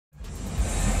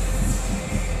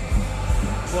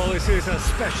Well, this is a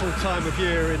special time of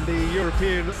year in the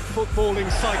European footballing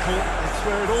cycle. It's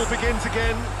where it all begins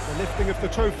again. The lifting of the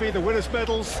trophy, the winners'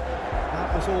 medals.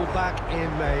 That was all back in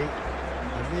May.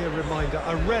 A mere reminder,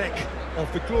 a relic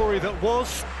of the glory that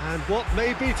was and what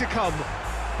may be to come,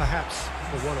 perhaps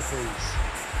for one of these.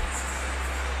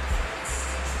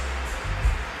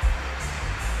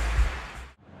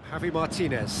 Javi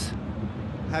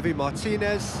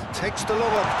Martinez takes the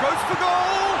lob up, goes for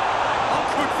goal!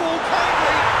 Upward ball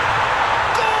kindly.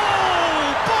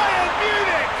 Goal! Bayern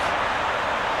Munich!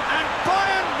 And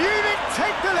Bayern Munich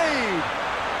take the lead.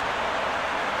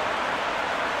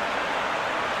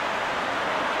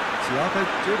 Thiago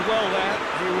did well there.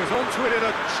 He was onto it in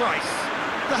a trice.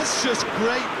 That's just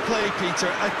great play, Peter.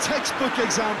 A textbook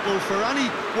example for any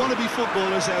wannabe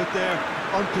footballers out there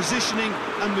on positioning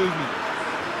and movement.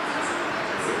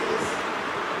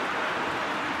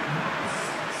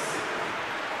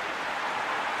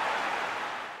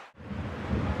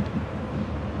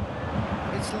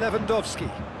 It's Lewandowski.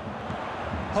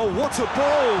 Oh, what a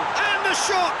ball! And the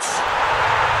shot!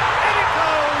 In it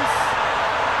goes!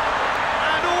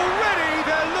 And already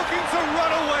they're looking to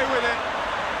run away with it.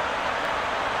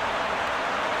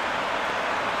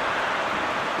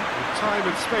 With time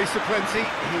and space aplenty,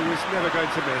 he was never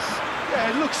going to miss. Yeah,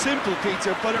 it looks simple,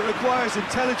 Peter, but it requires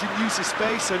intelligent use of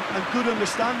space and good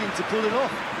understanding to pull it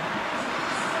off.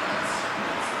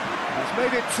 He's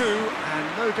made it two, and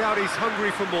no doubt he's hungry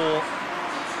for more.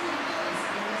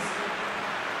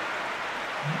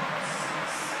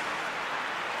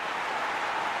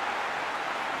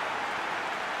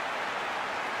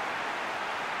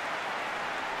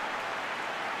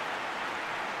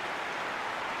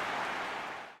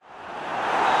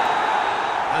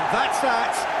 And that's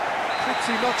that.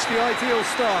 Pretty much the ideal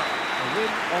start. A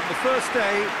win on the first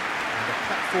day and a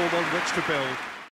platform on which to build.